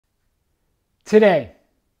Today,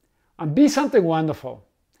 on Be Something Wonderful,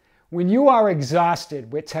 when you are exhausted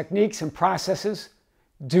with techniques and processes,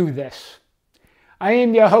 do this. I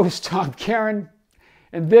am your host, Tom Karen,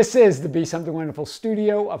 and this is the Be Something Wonderful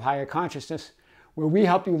studio of higher consciousness, where we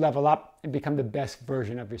help you level up and become the best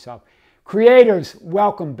version of yourself. Creators,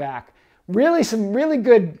 welcome back. Some really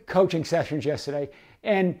good coaching sessions yesterday,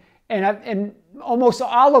 and almost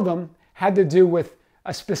all of them had to do with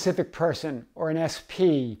a specific person or an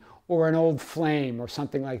SP or an old flame or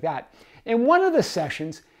something like that. In one of the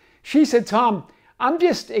sessions, she said, Tom, I'm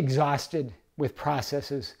just exhausted with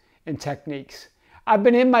processes and techniques. I've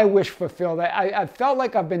been in my wish fulfilled. I felt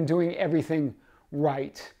like I've been doing everything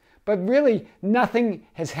right, but really nothing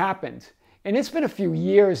has happened. And it's been a few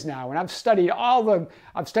years now, and I've studied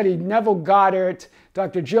Neville Goddard,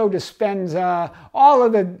 Dr. Joe Dispenza, all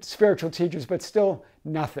of the spiritual teachers, but still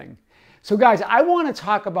nothing. So guys, I want to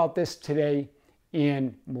talk about this today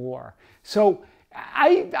and more. So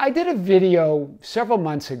I did a video several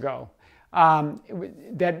months ago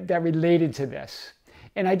that related to this.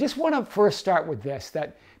 And I just want to first start with this,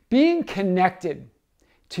 that being connected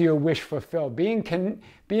to your wish fulfilled, being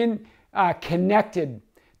connected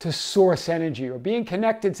to source energy, or being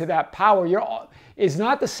connected to that power is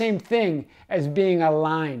not the same thing as being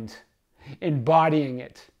aligned, embodying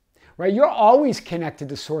it, right? You're always connected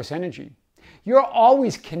to source energy. You're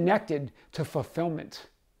always connected to fulfillment,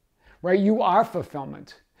 right? You are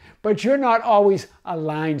fulfillment, but you're not always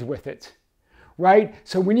aligned with it, right?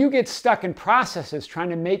 So when you get stuck in processes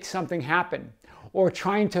trying to make something happen, or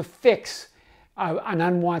trying to fix an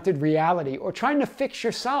unwanted reality, or trying to fix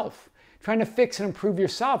yourself, trying to fix and improve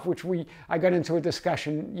yourself, which I got into a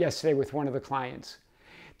discussion yesterday with one of the clients,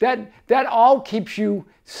 that all keeps you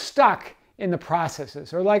stuck in the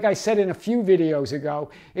processes. Or like I said in a few videos ago,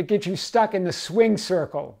 it gets you stuck in the swing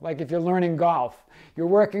circle. Like if you're learning golf, you're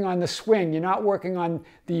working on the swing, you're not working on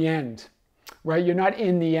the end, right? You're not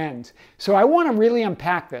in the end. So I want to really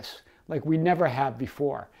unpack this like we never have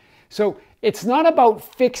before. So it's not about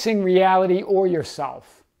fixing reality or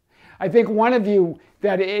yourself. I think one of you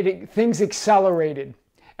that things accelerated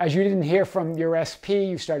as you didn't hear from your SP,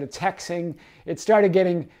 you started texting,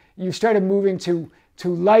 you started moving to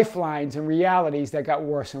lifelines and realities that got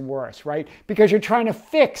worse and worse, right? Because you're trying to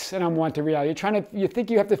fix an unwanted reality. You think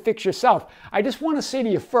you have to fix yourself. I just want to say to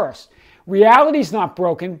you first, reality's not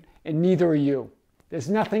broken and neither are you. There's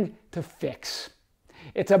nothing to fix.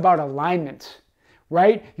 It's about alignment,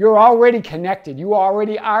 right? You're already connected. You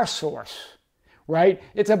already are source, right?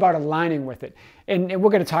 It's about aligning with it. And we're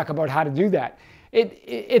going to talk about how to do that.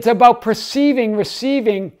 It's about perceiving,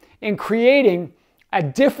 receiving, and creating a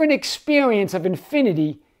different experience of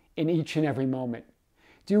infinity in each and every moment.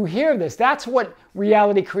 Do you hear this? That's what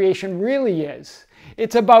reality creation really is.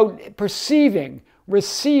 It's about perceiving,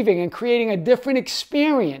 receiving, and creating a different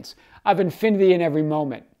experience of infinity in every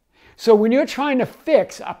moment. So when you're trying to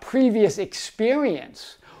fix a previous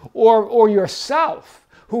experience or yourself,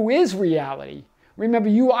 who is reality, remember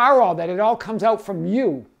you are all that. It all comes out from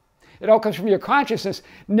you. It all comes from your consciousness.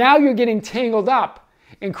 Now you're getting tangled up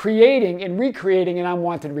in creating and recreating an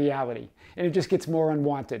unwanted reality. And it just gets more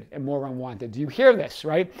unwanted and more unwanted. Do you hear this,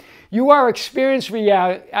 right? You are experiencing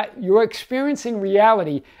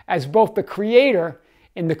reality as both the creator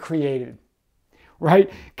and the created,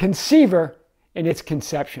 right? Conceiver in its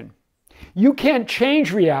conception. You can't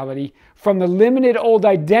change reality from the limited old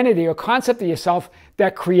identity or concept of yourself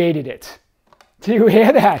that created it. Do you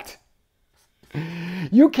hear that?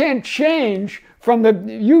 You can't change from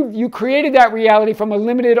you created that reality from a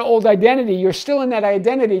limited old identity. You're still in that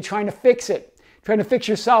identity trying to fix it, trying to fix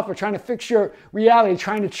yourself, or trying to fix your reality,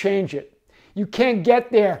 trying to change it. You can't get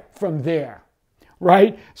there from there,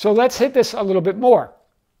 right? So let's hit this a little bit more.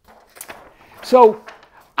 So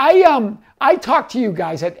I talked to you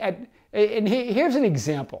guys and here's an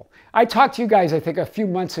example. I talked to you guys, I think a few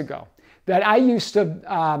months ago, that I used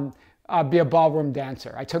to be a ballroom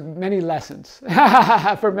dancer. I took many lessons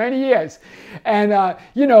for many years. And,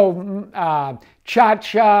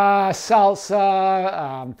 cha-cha,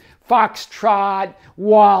 salsa, foxtrot,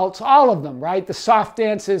 waltz, all of them, right? The soft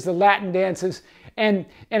dances, the Latin dances. And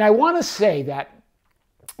I want to say that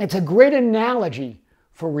it's a great analogy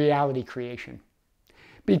for reality creation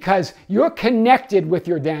because you're connected with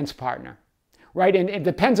your dance partner. Right? And it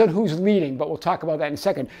depends on who's leading, but we'll talk about that in a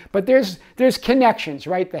second. But there's connections,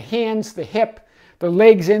 right? The hands, the hip, the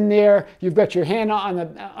legs in there. You've got your hand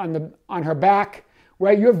on her back,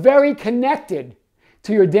 right? You're very connected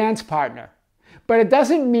to your dance partner. But it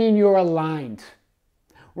doesn't mean you're aligned,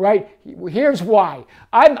 right? Here's why.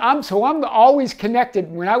 I'm always connected.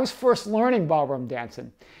 When I was first learning ballroom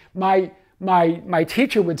dancing, my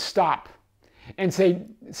teacher would stop and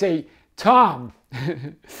say, Tom,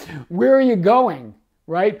 where are you going?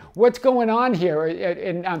 Right? What's going on here?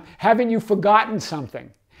 And haven't you forgotten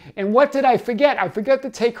something? And what did I forget? I forgot to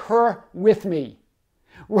take her with me.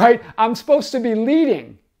 Right? I'm supposed to be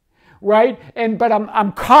leading. Right? But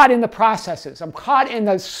I'm caught in the processes. I'm caught in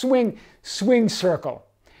the swing circle.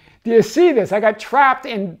 Do you see this? I got trapped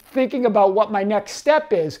in thinking about what my next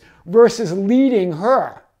step is versus leading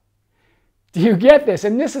her. Do you get this?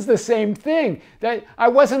 And this is the same thing, that I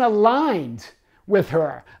wasn't aligned with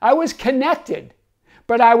her. I was connected,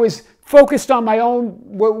 but I was focused on my own,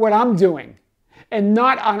 what I'm doing, and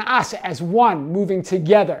not on us as one, moving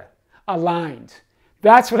together, aligned.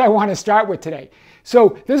 That's what I want to start with today.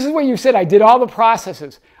 So this is what you said. I did all the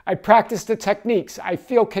processes. I practiced the techniques. I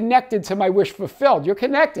feel connected to my wish fulfilled. You're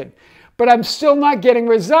connected, but I'm still not getting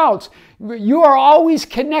results. You are always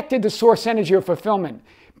connected to source energy or fulfillment.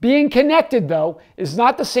 Being connected, though, is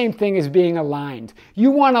not the same thing as being aligned. You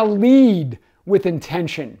want to lead with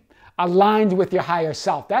intention, aligned with your higher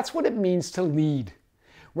self. That's what it means to lead,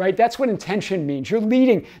 right? That's what intention means. You're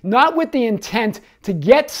leading not with the intent to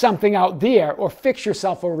get something out there or fix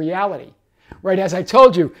yourself or reality, right? As I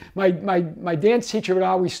told you, my dance teacher would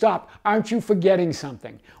always stop. Aren't you forgetting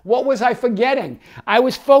something? What was I forgetting? I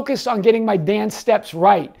was focused on getting my dance steps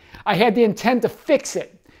right. I had the intent to fix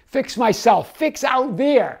it. Fix myself, fix out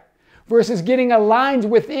there, versus getting aligned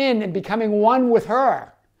within and becoming one with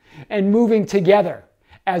her and moving together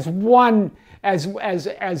as one, as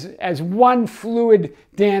one fluid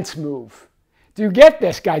dance move. Do you get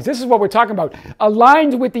this, guys? This is what we're talking about.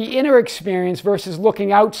 Aligned with the inner experience versus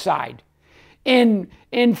looking outside. In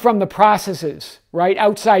from the processes, right?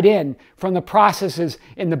 Outside in from the processes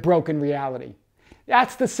in the broken reality.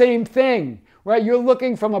 That's the same thing. Right? You're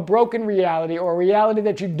looking from a broken reality or a reality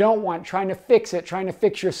that you don't want, trying to fix it, trying to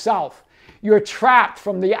fix yourself. You're trapped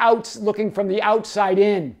from the looking from the outside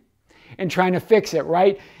in and trying to fix it,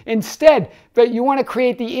 right? Instead, but you want to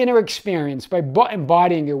create the inner experience by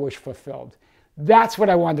embodying your wish fulfilled. That's what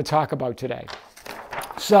I wanted to talk about today.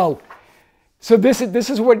 So this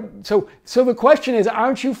is what, so the question is,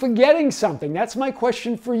 aren't you forgetting something? That's my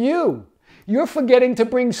question for you. You're forgetting to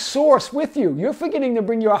bring source with you. You're forgetting to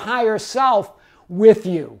bring your higher self with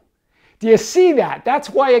you. Do you see that? That's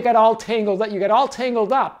why you got all tangled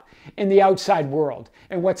up in the outside world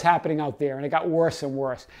and what's happening out there. And it got worse and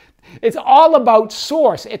worse. It's all about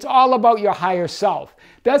source. It's all about your higher self.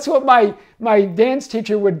 That's what my dance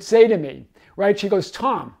teacher would say to me, right? She goes,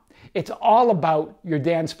 Tom, it's all about your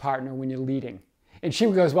dance partner when you're leading. And she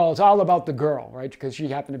goes, well, it's all about the girl, right? Because she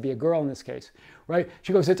happened to be a girl in this case, right?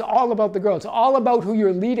 She goes, it's all about the girl. It's all about who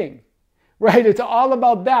you're leading, right? It's all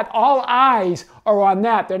about that. All eyes are on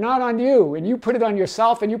that. They're not on you. And you put it on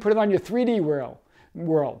yourself and you put it on your 3D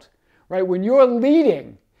world, right? When you're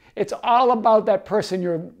leading, it's all about that person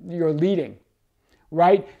you're leading,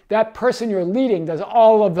 right? That person you're leading does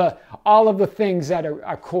all of the things that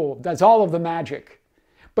are cool, does all of the magic.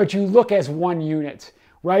 But you look as one unit.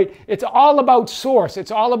 Right? It's all about source.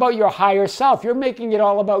 It's all about your higher self. You're making it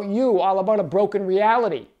all about you, all about a broken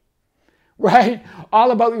reality, right?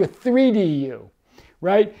 All about your 3D you,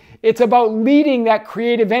 right? It's about leading that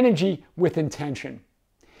creative energy with intention.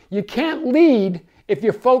 You can't lead if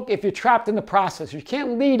you're trapped in the process. You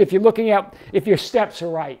can't lead if you're looking at if your steps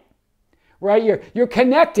are right, right? You're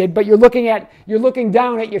connected, but you're looking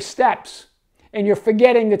down at your steps, and you're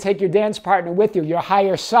forgetting to take your dance partner with you, your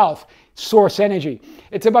higher self. Source energy.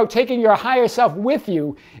 It's about taking your higher self with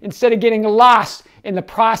you instead of getting lost in the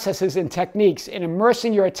processes and techniques and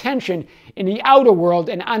immersing your attention in the outer world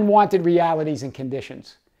and unwanted realities and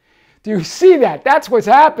conditions. Do you see that? That's what's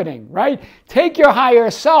happening, right? Take your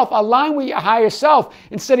higher self, align with your higher self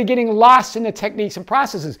instead of getting lost in the techniques and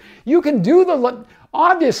processes. You can do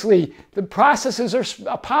obviously, the processes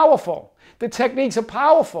are powerful. The techniques are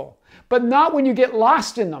powerful. But not when you get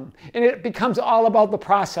lost in them and it becomes all about the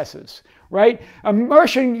processes, right?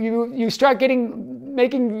 Immersion, you start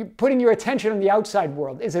putting your attention on the outside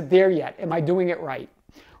world. Is it there yet? Am I doing it right?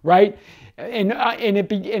 Right? And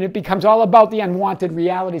it becomes all about the unwanted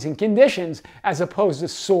realities and conditions as opposed to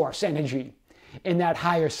source energy in that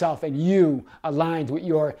higher self and you aligned with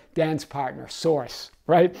your dance partner, source,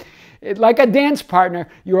 right? Like a dance partner,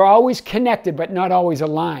 you're always connected but not always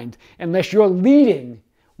aligned unless you're leading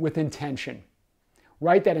with intention,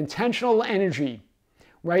 right? That intentional energy,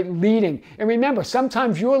 right? Leading. And remember,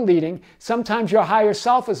 sometimes you're leading, sometimes your higher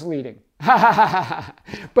self is leading.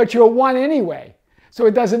 But you're one anyway, so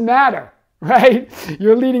it doesn't matter, right?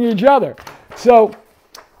 You're leading each other. So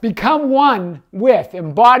become one with,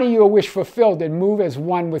 embody your wish fulfilled, and move as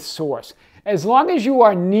one with source. As long as you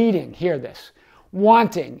are needing, hear this,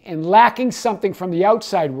 wanting and lacking something from the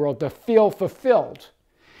outside world to feel fulfilled,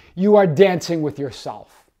 you are dancing with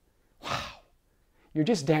yourself. Wow. You're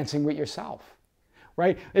just dancing with yourself,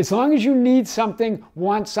 right? As long as you need something,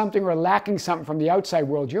 want something, or lacking something from the outside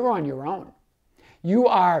world, you're on your own. You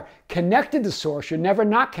are connected to Source. You're never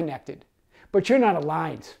not connected, but you're not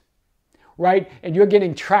aligned, right? And you're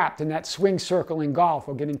getting trapped in that swing circle in golf,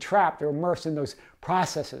 or getting trapped or immersed in those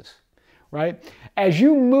processes, right? As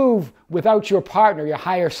you move without your partner, your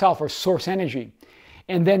higher self or Source energy,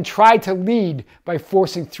 and then try to lead by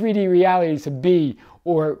forcing 3D reality to be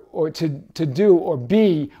or to do or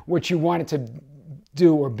be what you want it to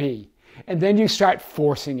do or be. And then you start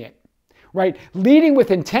forcing it, right? Leading with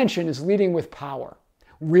intention is leading with power,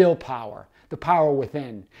 real power, the power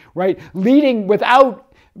within, right? Leading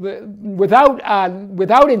without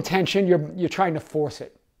intention, you're trying to force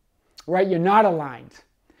it, right? You're not aligned,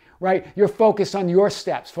 right? You're focused on your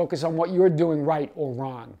steps, focused on what you're doing right or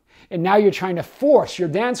wrong. And now you're trying to force your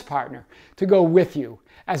dance partner to go with you,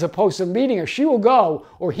 as opposed to leading her. She will go,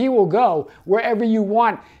 or he will go, wherever you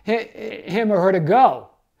want him or her to go.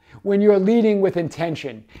 When you're leading with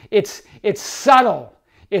intention, it's subtle,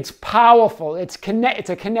 it's powerful, it's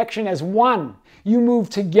a connection as one. You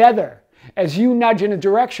move together. As you nudge in a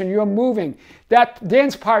direction, you're moving. That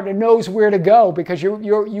dance partner knows where to go, because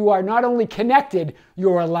you are not only connected,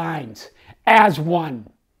 you're aligned as one.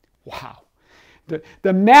 Wow.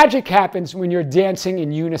 The magic happens when you're dancing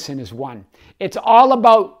in unison as one. It's all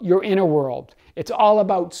about your inner world. It's all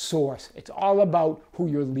about Source. It's all about who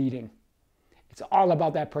you're leading. It's all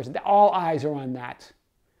about that person. All eyes are on that.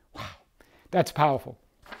 Wow, that's powerful.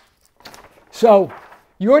 So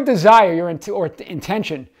your desire, your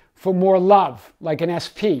intention for more love, like an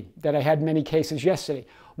SP that I had many cases yesterday,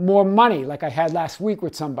 more money, like I had last week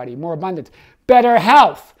with somebody, more abundance, better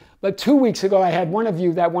health. But 2 weeks ago, I had one of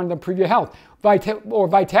you that wanted to improve your health or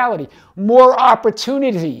vitality, more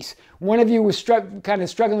opportunities. One of you was kind of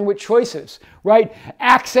struggling with choices, right?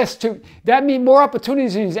 Access to, that means more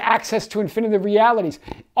opportunities means access to infinite realities.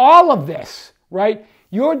 All of this, right?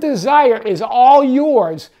 Your desire is all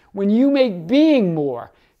yours when you make being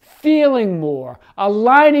more, feeling more,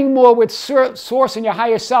 aligning more with Source and your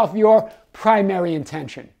higher self, your primary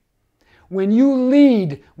intention. When you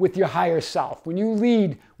lead with your higher self, when you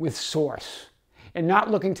lead with Source, and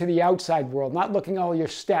not looking to the outside world, not looking at all your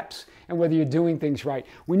steps and whether you're doing things right.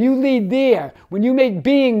 When you lead there, when you make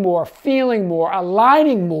being more, feeling more,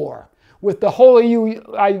 aligning more with the whole you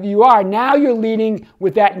are, now you're leading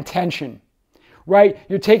with that intention, right?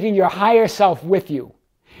 You're taking your higher self with you.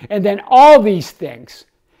 And then all these things,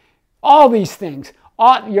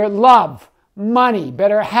 your love, money,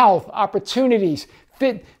 better health, opportunities,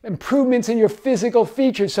 improvements in your physical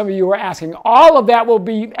features, some of you are asking, all of that will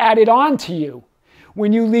be added on to you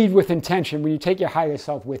when you lead with intention, when you take your higher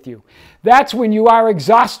self with you. That's when you are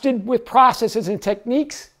exhausted with processes and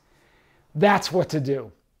techniques. That's what to do.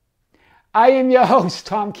 I am your host,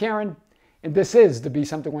 Tom Caron, and this is the Be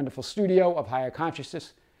Something Wonderful studio of Higher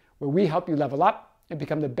Consciousness, where we help you level up and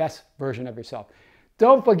become the best version of yourself.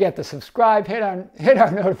 Don't forget to subscribe, hit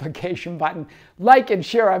our notification button, like and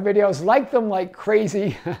share our videos, like them like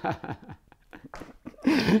crazy.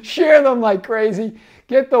 Share them like crazy.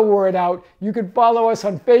 Get the word out. You can follow us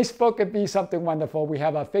on Facebook at Be Something Wonderful. We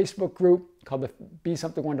have a Facebook group called the Be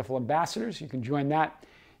Something Wonderful Ambassadors. You can join that.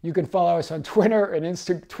 You can follow us on Twitter and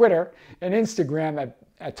Instagram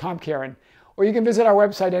at Tom Caron. Or you can visit our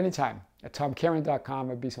website anytime at tomcaron.com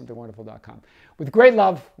or besomethingwonderful.com. With great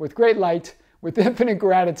love, with great light, with infinite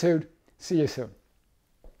gratitude. See you soon.